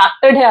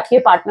अट्रैक्टेड है आपके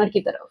पार्टनर की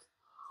तरफ।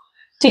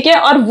 ठीक है,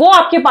 और वो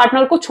आपके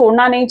पार्टनर को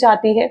छोड़ना नहीं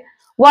चाहती है,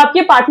 वो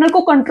आपके पार्टनर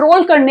को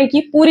कंट्रोल करने की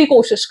पूरी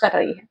कोशिश कर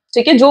रही है।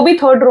 ठीक है, जो भी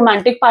थर्ड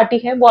रोमांटिक पार्टी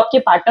है वो आपके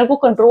पार्टनर को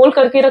कंट्रोल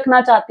करके रखना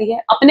चाहती है,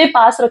 अपने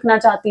पास रखना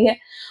चाहती है।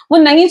 वो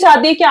नहीं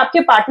चाहती कि आपके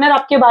पार्टनर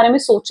आपके बारे में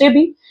सोचे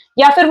भी,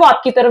 या फिर वो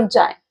आपकी तरफ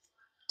जाए।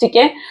 ठीक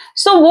है,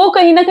 सो वो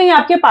कहीं ना कहीं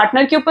आपके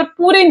पार्टनर के ऊपर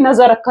पूरी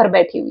नजर रखकर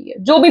बैठी हुई है,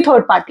 जो भी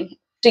थर्ड पार्टी है।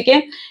 ठीक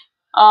है,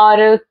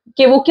 और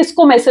कि वो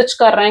किसको मैसेज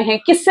कर रहे हैं,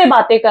 किससे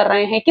बातें कर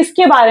रहे हैं,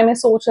 किसके बारे में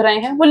सोच रहे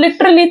हैं, वो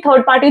लिटरली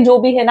थर्ड पार्टी जो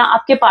भी है ना,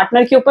 आपके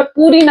पार्टनर के ऊपर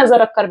पूरी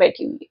नजर रखकर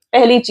बैठी हुई है।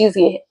 पहली चीज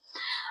ये है।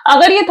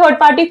 अगर ये थर्ड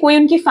पार्टी कोई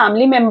उनकी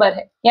फैमिली मेंबर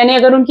है, यानी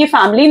अगर उनकी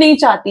फैमिली नहीं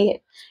चाहती है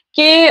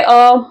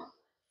कि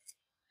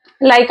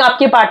लाइक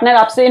आपके पार्टनर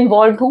आपसे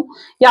इन्वॉल्व हो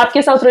या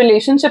आपके साथ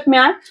रिलेशनशिप में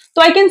आए,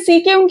 तो आई कैन सी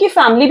कि उनकी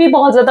फैमिली भी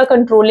बहुत ज्यादा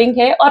कंट्रोलिंग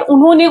है, और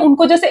उन्होंने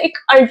उनको जैसे एक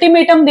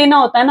अल्टीमेटम देना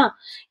होता है ना,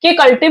 कि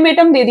एक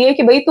अल्टीमेटम दे दिया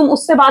कि भाई तुम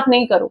उससे बात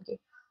नहीं करोगे।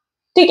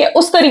 ठीक है,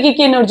 उस तरीके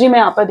की एनर्जी मैं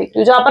यहाँ पर देख रही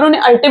हूँ, जहां पर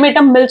उन्हें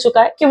अल्टीमेटम मिल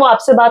चुका है कि वो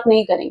आपसे बात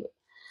नहीं करेंगे,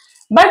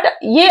 बट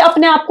ये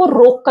अपने आप को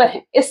रोक कर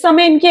है। इस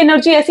समय इनकी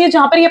एनर्जी ऐसी है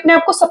जहां पर ये अपने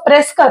आप को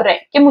सप्रेस कर रहे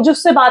हैं कि मुझे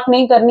उससे बात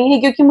नहीं करनी है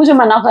क्योंकि मुझे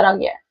मना करा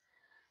गया है।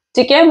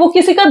 ठीक है, वो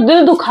किसी का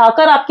दिल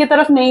दुखाकर आपकी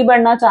तरफ नहीं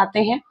बढ़ना चाहते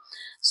हैं।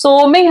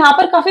 सो मैं यहाँ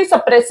पर काफी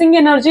सप्रेसिंग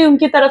एनर्जी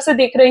उनकी तरफ से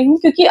देख रही हूँ,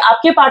 क्योंकि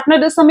आपके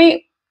पार्टनर इस समय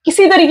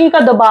किसी तरीके का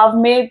दबाव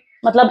में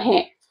मतलब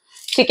है।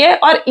 ठीक है,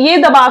 और ये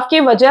दबाव की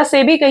वजह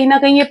से भी कहीं ना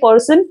कहीं ये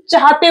पर्सन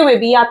चाहते हुए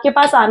भी आपके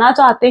पास आना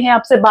चाहते हैं,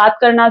 आपसे बात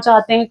करना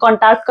चाहते हैं,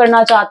 कांटेक्ट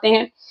करना चाहते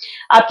हैं,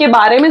 आपके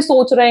बारे में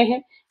सोच रहे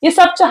हैं, ये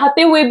सब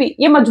चाहते हुए भी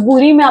ये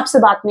मजबूरी में आपसे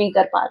बात नहीं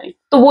कर पा रहे हैं।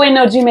 तो वो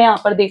एनर्जी मैं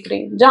यहाँ पर देख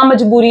रही हूँ जहां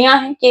मजबूरियां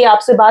हैं कि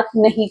आपसे बात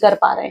नहीं कर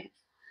पा रहे हैं।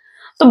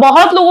 तो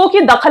बहुत लोगों की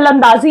दखल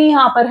अंदाजी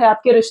यहाँ पर है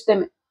आपके रिश्ते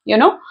में, यू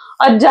नो,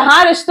 और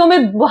जहां रिश्तों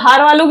में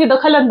बाहर वालों की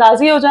दखल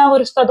अंदाजी हो जाए, वो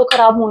रिश्ता तो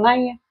खराब होना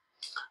ही है।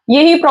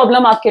 यही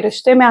प्रॉब्लम आपके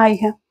रिश्ते में आई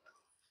है।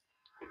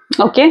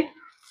 ओके,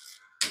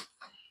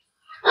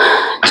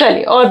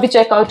 चलिए और भी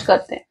चेकआउट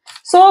करते हैं।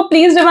 So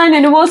please divine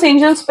universe,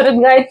 angel, spirit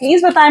guide,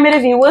 please बताएं मेरे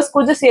व्यूअर्स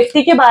को जिस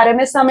व्यक्ति के बारे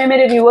में समय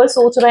मेरे व्यूअर्स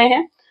सोच रहे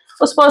हैं,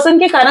 उस पर्सन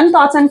के करंट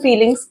थॉट्स एंड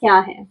फीलिंग्स क्या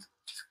हैं।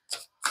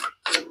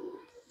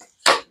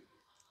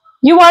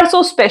 You are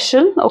so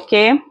special.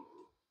 Okay,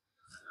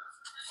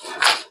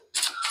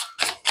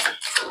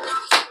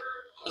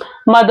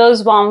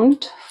 mother's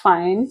wound,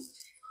 fine,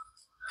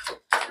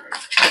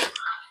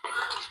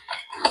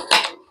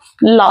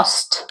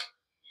 lost,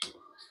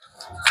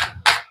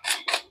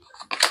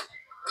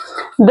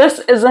 This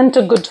isn't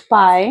a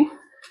goodbye.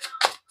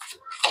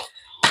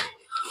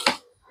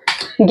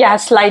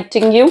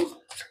 Gaslighting you.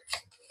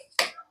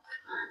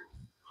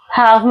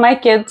 Have my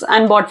kids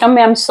and bottom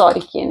में I'm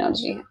sorry की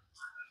एनर्जी है,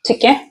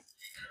 ठीक है।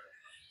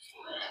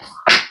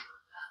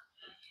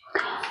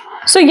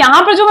 सो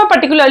यहाँ पर जो मैं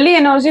पर्टिकुलरली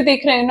एनर्जी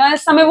देख रही हूँ ना,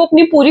 इस समय वो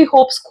अपनी पूरी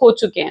होप्स खो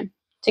चुके हैं,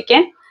 ठीक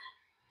है।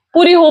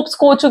 पूरी होप्स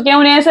खो चुके हैं,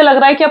 उन्हें ऐसे लग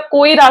रहा है कि अब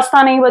कोई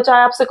रास्ता नहीं बचा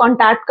है आपसे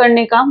कांटेक्ट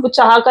करने का। वो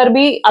चाह कर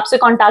भी आपसे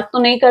कांटेक्ट तो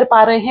नहीं कर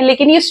पा रहे हैं,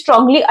 लेकिन ये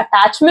स्ट्रांगली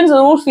अटैचमेंट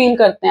जरूर फील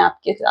करते हैं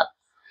आपके साथ,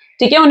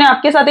 ठीक है। उन्हें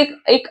आपके साथ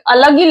एक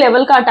अलग ही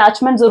लेवल का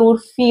अटैचमेंट जरूर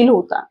फील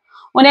होता है।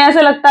 उन्हें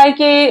ऐसा लगता है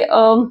कि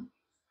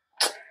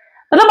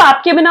मतलब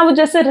आपके बिना वो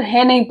जैसे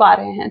रह नहीं पा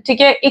रहे हैं,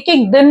 ठीक है। एक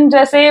एक दिन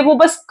जैसे वो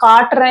बस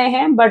काट रहे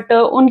हैं, बट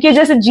उनके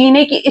जैसे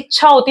जीने की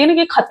इच्छा होती है ना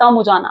कि खत्म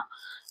हो जाना,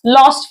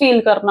 लॉस्ट फील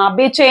करना,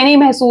 बेचैनी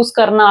महसूस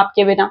करना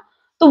आपके बिना।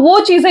 तो वो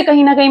चीजें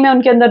कहीं ना कहीं मैं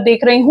उनके अंदर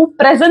देख रही हूँ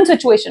प्रेजेंट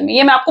सिचुएशन में।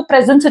 ये मैं आपको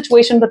प्रेजेंट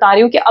सिचुएशन बता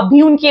रही हूँ कि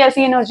अभी उनकी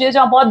ऐसी एनर्जी है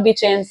जहां बहुत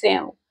बेचैन से हैं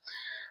वो,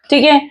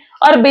 ठीक है।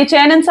 और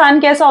बेचैन इंसान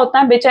कैसा होता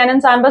है? बेचैन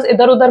इंसान बस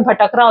इधर उधर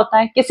भटक रहा होता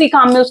है, किसी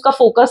काम में उसका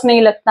फोकस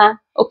नहीं लगता है,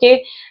 ओके।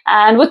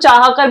 एंड वो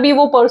चाह कर भी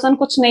वो पर्सन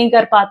कुछ नहीं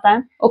कर पाता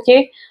है,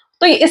 ओके।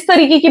 तो इस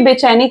तरीके की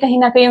बेचैनी कहीं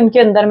ना कहीं उनके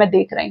अंदर मैं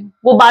देख रही हूँ।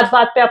 वो बात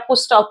बात पे आपको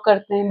स्टॉप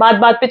करते हैं, बात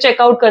बात पे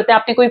चेकआउट करते हैं।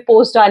 आपने कोई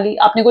पोस्ट डाली,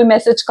 आपने कोई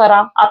मैसेज करा,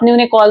 आपने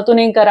उन्हें कॉल तो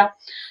नहीं करा,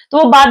 तो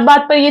वो बात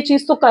बात पर ये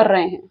चीज तो कर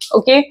रहे हैं,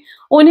 ओके।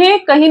 उन्हें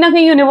कहीं ना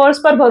कहीं यूनिवर्स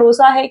पर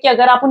भरोसा है कि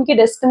अगर आप उनकी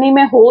डेस्टिनी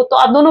में हो तो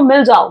आप दोनों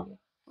मिल जाओगे,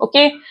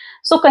 ओके।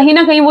 सो कहीं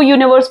ना कहीं वो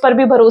यूनिवर्स पर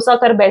भी भरोसा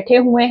कर बैठे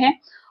हुए हैं,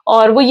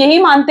 और वो यही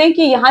मानते हैं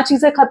कि यहाँ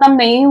चीजें खत्म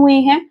नहीं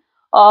हुई हैं,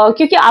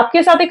 क्योंकि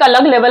आपके साथ एक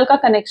अलग लेवल का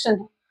कनेक्शन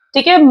है,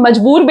 ठीक है।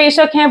 मजबूर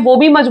बेशक हैं, वो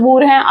भी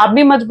मजबूर हैं, आप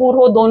भी मजबूर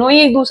हो, दोनों ही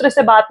एक दूसरे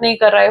से बात नहीं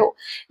कर रहे हो,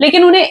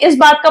 लेकिन उन्हें इस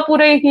बात का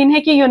पूरा यकीन है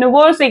कि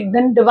यूनिवर्स एक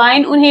दिन,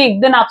 डिवाइन उन्हें एक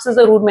दिन आपसे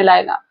जरूर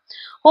मिलाएगा।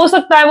 हो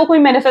सकता है वो कोई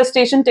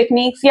मैनिफेस्टेशन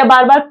टेक्निक्स या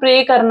बार बार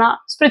प्रे करना,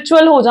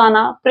 स्पिरिचुअल हो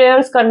जाना,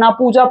 प्रेयर्स करना,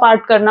 पूजा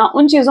पाठ करना,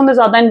 उन चीजों में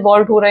ज्यादा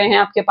इन्वॉल्व हो रहे हैं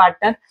आपके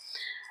पार्टनर।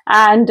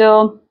 एंड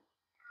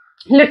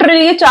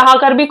लिटरली ये चाह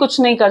कर भी कुछ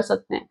नहीं कर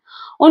सकते हैं।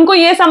 उनको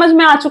ये समझ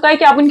में आ चुका है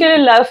कि आप उनके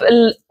लिए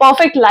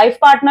परफेक्ट लाइफ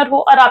पार्टनर हो,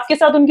 और आपके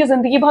साथ उनकी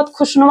जिंदगी बहुत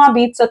खुशनुमा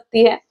बीत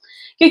सकती है,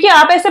 क्योंकि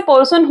आप ऐसे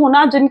पर्सन हो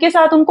ना जिनके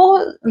साथ उनको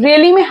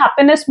रियली में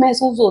हैप्पीनेस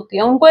महसूस होती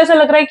है। उनको ऐसा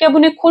लग रहा है कि अब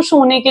उन्हें खुश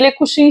होने के लिए,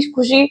 खुशी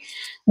खुशी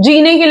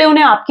जीने के लिए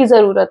उन्हें आपकी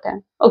जरूरत है,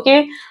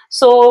 ओके।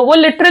 सो वो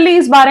लिटरली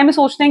इस बारे में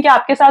सोचते हैं कि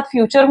आपके साथ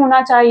फ्यूचर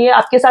होना चाहिए,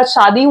 आपके साथ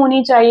शादी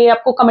होनी चाहिए,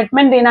 आपको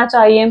कमिटमेंट देना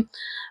चाहिए।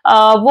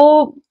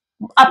 वो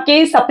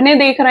आपके सपने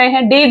देख रहे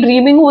हैं, डे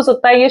ड्रीमिंग हो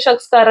सकता है ये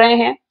शख्स कर रहे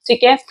हैं,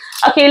 ठीक है।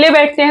 अकेले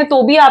बैठते हैं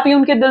तो भी आप ही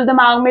उनके दिल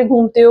दिमाग में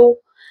घूमते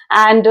हो।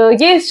 एंड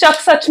ये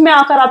शख्स सच में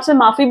आकर आपसे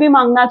माफी भी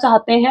मांगना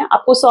चाहते हैं,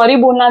 आपको सॉरी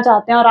बोलना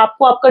चाहते हैं, और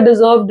आपको आपका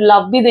डिजर्व्ड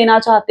लव भी देना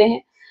चाहते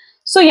हैं।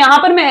 सो यहाँ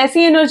पर मैं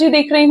ऐसी एनर्जी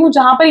देख रही हूँ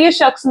जहां पर ये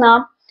शख्स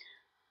ना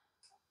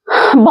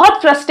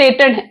बहुत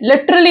फ्रस्ट्रेटेड है,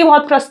 लिटरली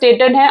बहुत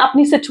फ्रस्ट्रेटेड है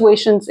अपनी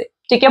सिचुएशन से,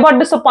 ठीक है। बहुत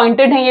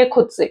डिसअपॉइंटेड है ये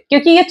खुद से,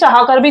 क्योंकि ये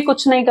चाह कर भी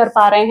कुछ नहीं कर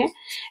पा रहे हैं।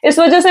 इस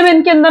वजह से मैं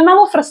इनके अंदर ना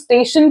वो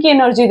फ्रस्ट्रेशन की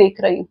एनर्जी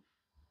देख रही हूँ,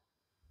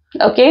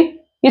 ओके।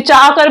 ये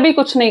चाह कर भी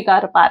कुछ नहीं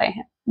कर पा रहे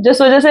हैं,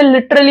 जिस वजह से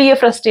लिटरली ये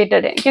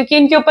फ्रस्ट्रेटेड है, क्योंकि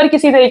इनके ऊपर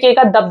किसी तरीके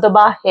का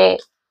दबदबा है,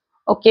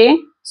 ओके।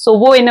 सो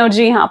वो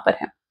एनर्जी यहाँ पर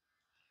है।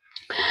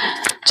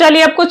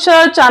 चलिए अब कुछ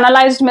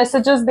चैनलाइज्ड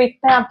मैसेजेस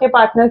देखते हैं आपके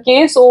पार्टनर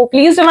के। So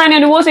please divine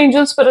universe,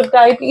 angel, spirit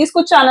guide, please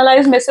कुछ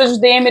चैनलाइज्ड मैसेज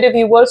दें मेरे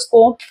व्यूअर्स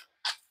को।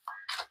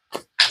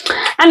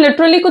 एंड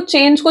लिटरली कुछ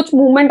चेंज, कुछ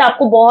मूवमेंट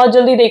आपको बहुत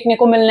जल्दी देखने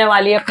को मिलने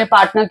वाली है अपने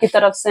पार्टनर की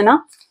तरफ से ना।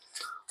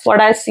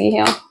 व्हाट आई सी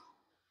हियर,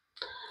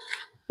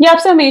 ये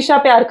आपसे हमेशा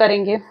प्यार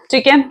करेंगे,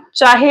 ठीक है।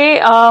 चाहे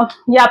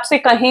ये आपसे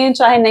कहें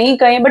चाहे नहीं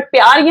कहें, बट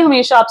प्यार ये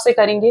हमेशा आपसे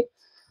करेंगे।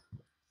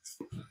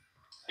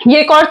 ये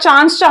एक और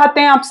चांस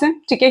चाहते हैं आपसे,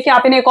 ठीक है, कि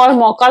आप इन्हें एक और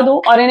मौका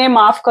दो और इन्हें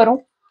माफ करो।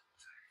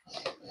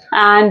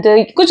 एंड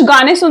कुछ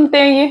गाने सुनते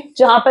हैं ये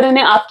जहां पर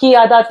इन्हें आपकी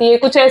याद आती है,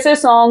 कुछ ऐसे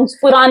सॉन्ग्स,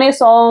 पुराने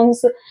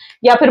सॉन्ग्स,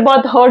 या फिर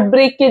बहुत हार्ट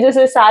ब्रेक के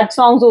जैसे सैड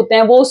सॉन्ग्स होते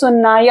हैं वो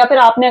सुनना, या फिर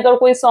आपने अगर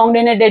कोई सॉन्ग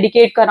इन्हें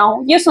डेडिकेट करा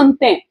हो, ये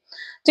सुनते हैं,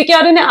 ठीक है।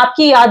 और इन्हें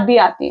आपकी याद भी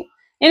आती है।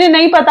 इन्हें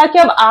नहीं पता कि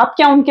अब आप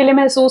क्या उनके लिए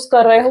महसूस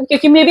कर रहे हो,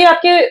 क्योंकि मे बी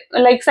आपके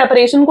लाइक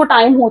सेपरेशन को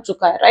टाइम हो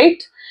चुका है,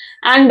 राइट।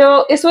 एंड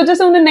इस वजह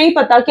से उन्हें नहीं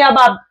पता कि अब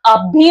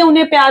आप भी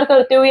उन्हें प्यार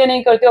करते हो या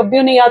नहीं करते हो, अब भी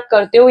उन्हें याद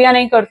करते हो या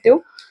नहीं करते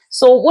हो।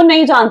 सो वो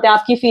नहीं जानते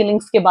आपकी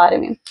फीलिंग्स के बारे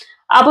में।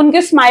 आप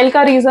उनके स्माइल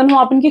का रीजन हो,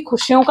 आप उनकी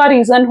खुशियों का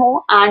रीजन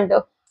हो। एंड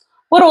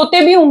वो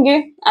रोते भी होंगे,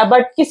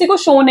 बट किसी को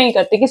शो नहीं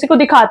करते, किसी को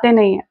दिखाते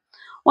नहीं है।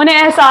 उन्हें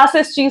एहसास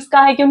इस चीज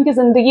का है कि उनकी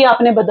जिंदगी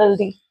आपने बदल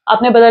दी,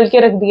 आपने बदल के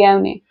रख दिया है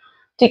उन्हें,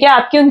 ठीक है।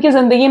 आपकी उनकी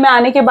जिंदगी में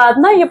आने के बाद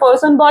ना ये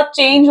पर्सन बहुत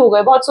चेंज हो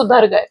गए, बहुत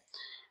सुधर गए।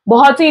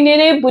 बहुत सी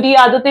इन्हें बुरी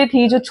आदतें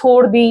थी जो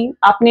छोड़ दी,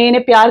 आपने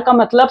इन्हें प्यार का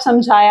मतलब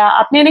समझाया,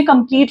 आपने इन्हें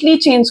कंप्लीटली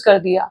चेंज कर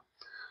दिया,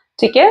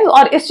 ठीक है।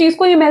 और इस चीज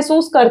को ये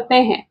महसूस करते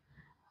हैं।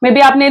 मे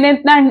बी आपने इन्हें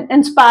इतना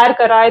इंस्पायर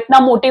करा, इतना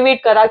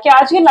मोटिवेट करा कि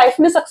आज ये लाइफ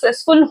में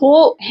सक्सेसफुल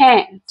हो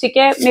हैं, ठीक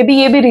है। मे बी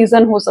ये भी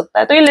रीजन हो सकता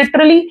है। तो ये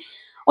लिटरली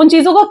उन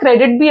चीजों का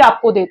क्रेडिट भी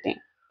आपको देते हैं।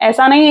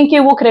 ऐसा नहीं है कि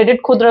वो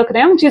क्रेडिट खुद रख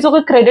रहे हैं, उन चीजों का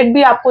क्रेडिट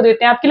भी आपको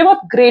देते हैं। आपके लिए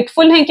बहुत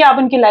ग्रेटफुल हैं कि आप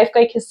उनकी लाइफ का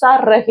एक हिस्सा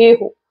रहे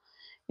हो,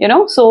 you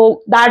know,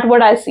 so that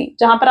what I सी,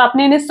 जहां पर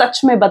आपने इन्हें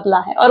सच में बदला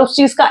है और उस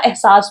चीज का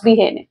एहसास भी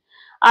है इन्हें।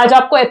 आज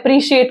आपको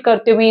अप्रिशिएट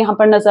करते हुए यहाँ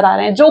पर नजर आ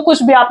रहे हैं, जो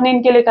कुछ भी आपने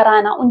इनके लिए करा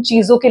है ना, उन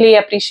चीजों के लिए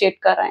अप्रिशिएट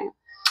कर रहे हैं।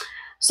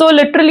 So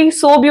literally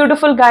so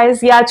beautiful guys,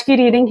 ये आज की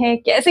रीडिंग है।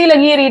 कैसी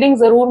लगी ये रीडिंग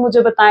जरूर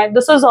मुझे बताएं।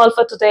 This is all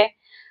for today.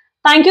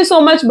 Thank you so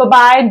much, bye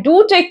bye,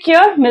 do take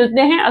care.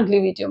 मिलते हैं अगली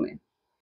वीडियो में।